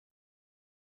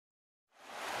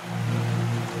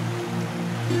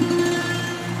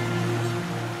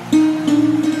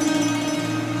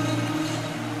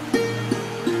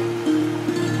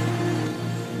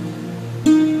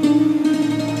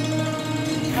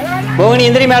போகணி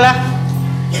எந்திரி மேல.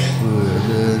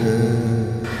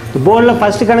 போர்டில்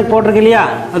ஃபர்ஸ்ட் கணக்கு போட்டிருக்கு இல்லையா,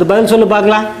 அது பதில் சொல்லு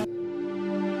பார்க்கலாம்.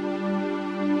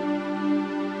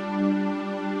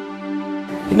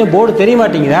 இன்னும் போர்டு தெரிய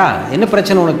மாட்டேங்குதா? என்ன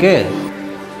பிரச்சனை உனக்கு?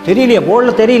 தெரியலையா?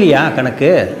 போர்டில் தெரியலையா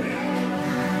கணக்கு?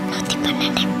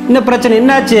 என்ன பிரச்சனை?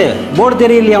 என்னாச்சு? போர்டு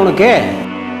தெரியலையா உனக்கு?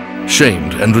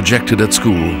 Shamed and rejected at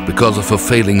school because of her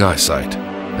failing eyesight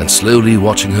and slowly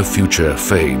watching her future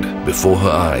fade before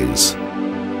her eyes.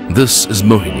 This is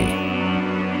Mohini.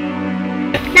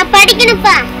 நான்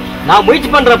படிக்கணும்ப்பா. நான் முயற்சி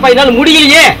பண்றப்ப என்னால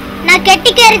முடியலையே. நான்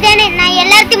கெட்டிக்காரதானே, நான்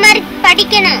எல்லாத்தையும் மாதிரி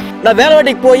படிக்கணும். நான் வேற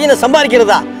வாட்டிக்கு போய் நான்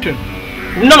சம்பாதிக்கிறதா?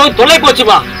 உன்னால தொலை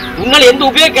போச்சுமா. உன்னால எந்த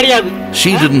உபயோகம் கிடையாது.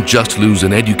 She didn't just lose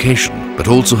an education but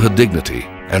also her dignity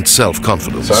and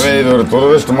self-confidence. சாமி, இது ஒரு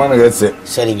துரதிர்ஷ்டமான கேஸ்.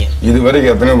 சரிங்க. இது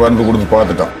வரைக்கும் எத்தனை மருந்து கொடுத்து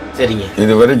பார்த்துட்டோம். சரிங்க.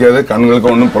 இது வரைக்கும் அது கண்களுக்கு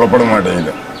ஒன்றும் புலப்பட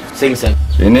மாட்டேங்குது. சரி சார்.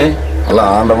 இனி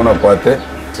எல்லாம் ஆண்டவனை பார்த்து.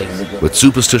 With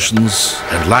superstitions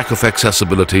and lack of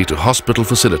accessibility to hospital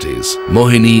facilities,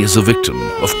 Mohini is a victim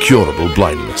of curable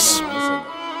blindness.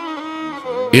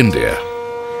 India,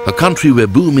 a country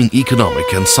where booming economic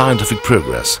and scientific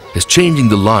progress is changing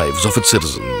the lives of its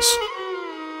citizens.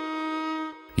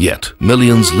 Yet,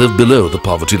 millions live below the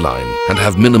poverty line and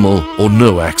have minimal or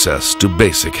no access to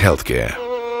basic healthcare.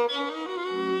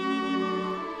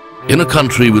 In a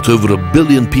country with over 1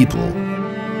 billion people,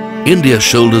 India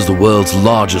shoulders the world's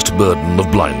largest burden of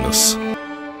blindness.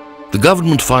 The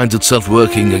government finds itself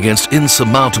working against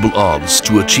insurmountable odds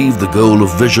to achieve the goal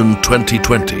of Vision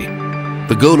 2020,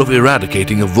 the goal of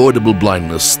eradicating avoidable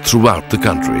blindness throughout the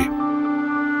country.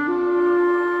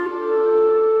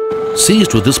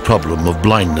 Seized with this problem of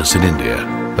blindness in India,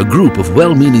 a group of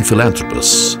well-meaning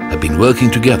philanthropists have been working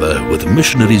together with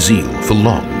missionary zeal for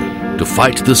long to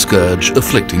fight the scourge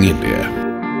afflicting India.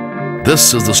 This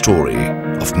is the story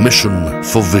of Mission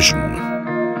for Vision.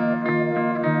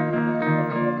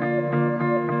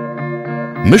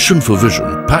 Mission for Vision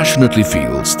passionately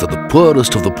feels that the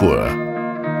poorest of the poor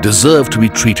deserve to be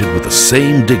treated with the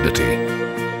same dignity,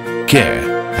 care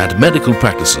and medical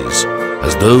practices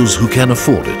as those who can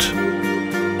afford it.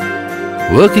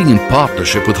 Working in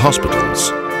partnership with hospitals,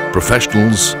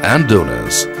 professionals and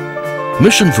donors,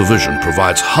 Mission for Vision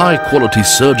provides high-quality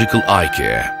surgical eye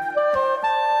care,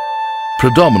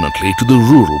 predominantly to the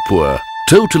rural poor,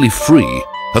 totally free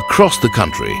across the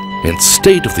country in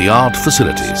state-of-the-art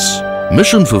facilities.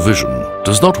 Mission for Vision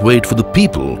does not wait for the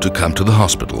people to come to the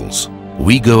hospitals.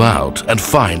 We go out and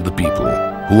find the people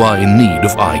who are in need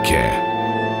of eye care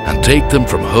and take them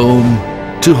from home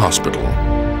to hospital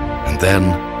and then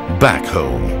back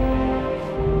home.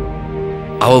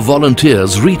 Our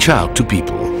volunteers reach out to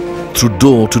people through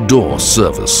door-to-door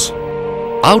service.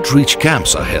 Outreach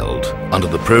camps are held under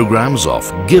the programs of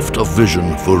Gift of Vision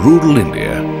for Rural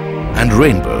India and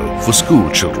Rainbow for school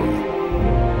children.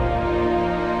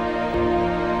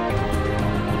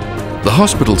 The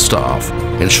hospital staff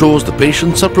ensures the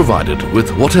patients are provided with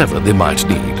whatever they might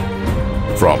need,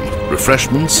 from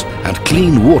refreshments and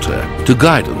clean water to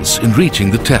guidance in reaching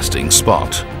the testing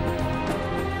spot.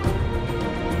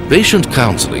 Patient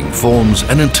counseling forms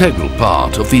an integral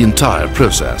part of the entire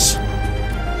process.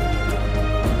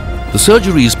 The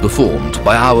surgery is performed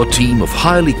by our team of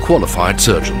highly qualified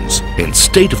surgeons in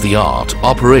state-of-the-art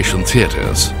operation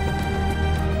theatres.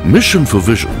 Mission for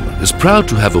Vision is proud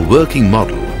to have a working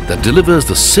model that delivers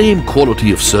the same quality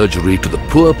of surgery to the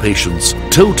poor patients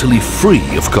totally free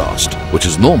of cost, which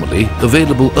is normally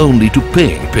available only to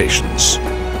paying patients.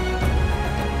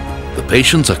 The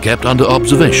patients are kept under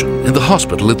observation in the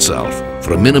hospital itself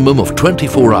for a minimum of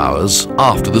 24 hours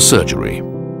after the surgery.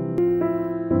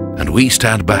 And we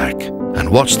stand back and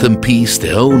watch them piece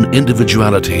their own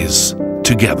individualities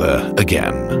together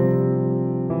again.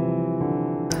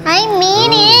 ஐ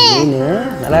மீனே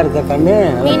நல்லா இருக்கா கண்ணு?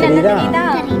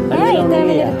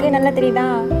 நல்லா தெரியுதா?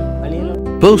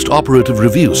 Post-operative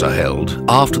reviews are held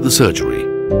after the surgery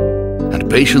and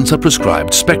patients are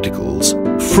prescribed spectacles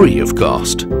free of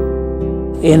cost.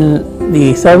 In the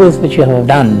service which we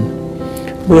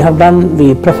have done the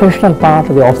professional part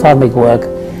of the ophthalmic work,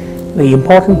 the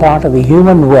important part of the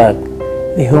human work,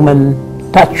 the human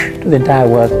touch to the entire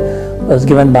work was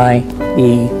given by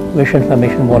the Vision for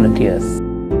Mission volunteers.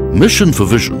 Mission for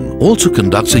Vision also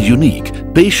conducts a unique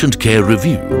patient care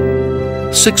review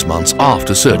 6 months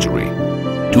after surgery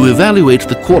to evaluate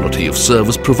the quality of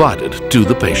service provided to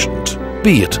the patient,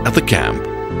 be it at the camp,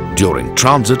 during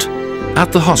transit,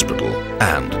 at the hospital,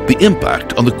 and the impact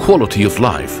on the quality of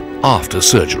life after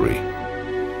surgery.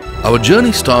 Our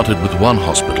journey started with one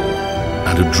hospital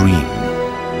and a dream.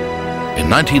 In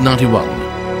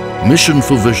 1991, Mission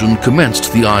for Vision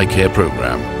commenced the eye care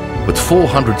program with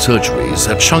 400 surgeries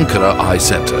at Shankara Eye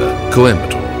Center,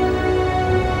 Coimbatore.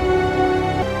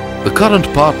 The current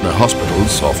partner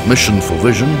hospitals of Mission for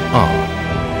Vision are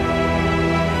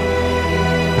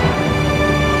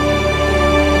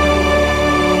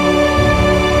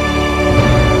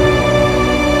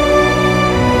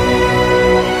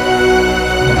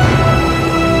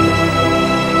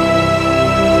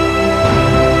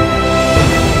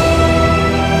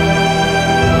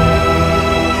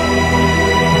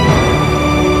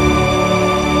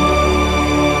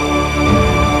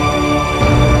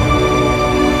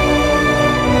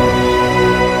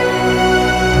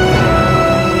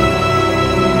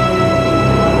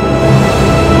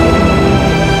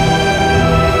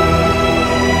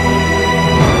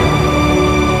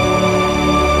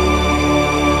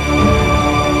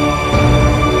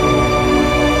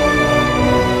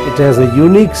It has a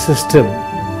unique system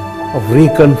of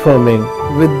reconfirming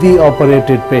with the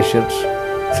operated patients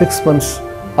 6 months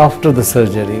after the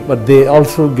surgery, but they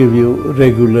also give you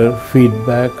regular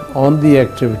feedback on the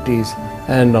activities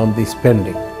and on the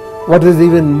spending. What is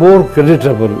even more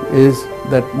creditable is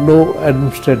that no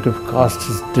administrative cost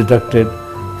is deducted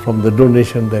from the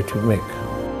donation that you make.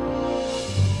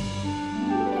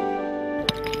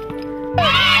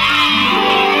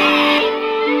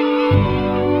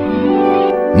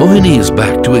 Mohini is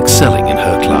back to excelling in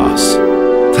her class.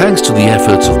 Thanks to the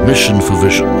efforts of Mission for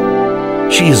Vision,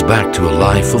 she is back to a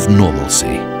life of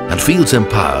normalcy and feels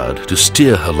empowered to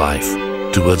steer her life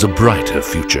towards a brighter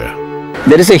future.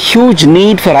 There is a huge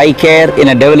need for eye care in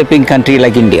a developing country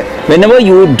like India. Whenever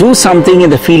you do something in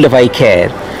the field of eye care,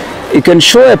 you can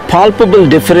show a palpable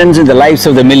difference in the lives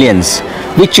of the millions,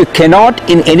 which you cannot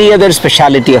in any other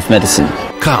specialty of medicine.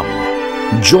 Come,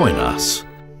 join us.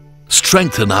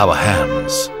 Strengthen our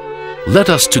hands. Let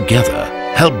us together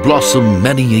help blossom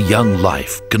many a young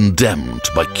life condemned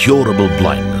by curable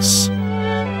blindness.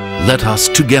 Let us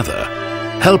together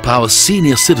help our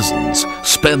senior citizens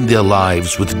spend their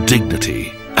lives with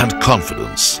dignity and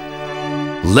confidence.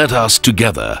 Let us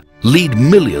together lead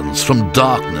millions from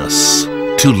darkness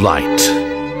to light.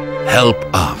 Help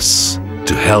us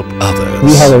to help others.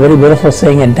 We have a very beautiful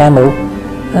saying in Tamil,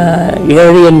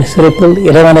 Iriyan Siripul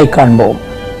Iravanai Kanbom.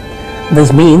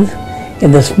 This means,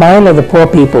 in the smile of the poor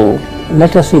people,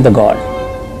 let us see the God.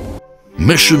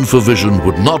 Mission for Vision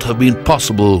would not have been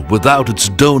possible without its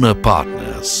donor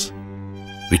partners.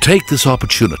 We take this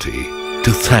opportunity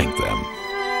to thank them.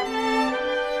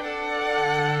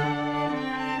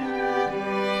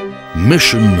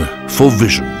 Mission for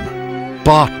Vision,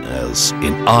 partners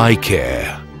in eye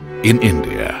care in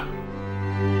India.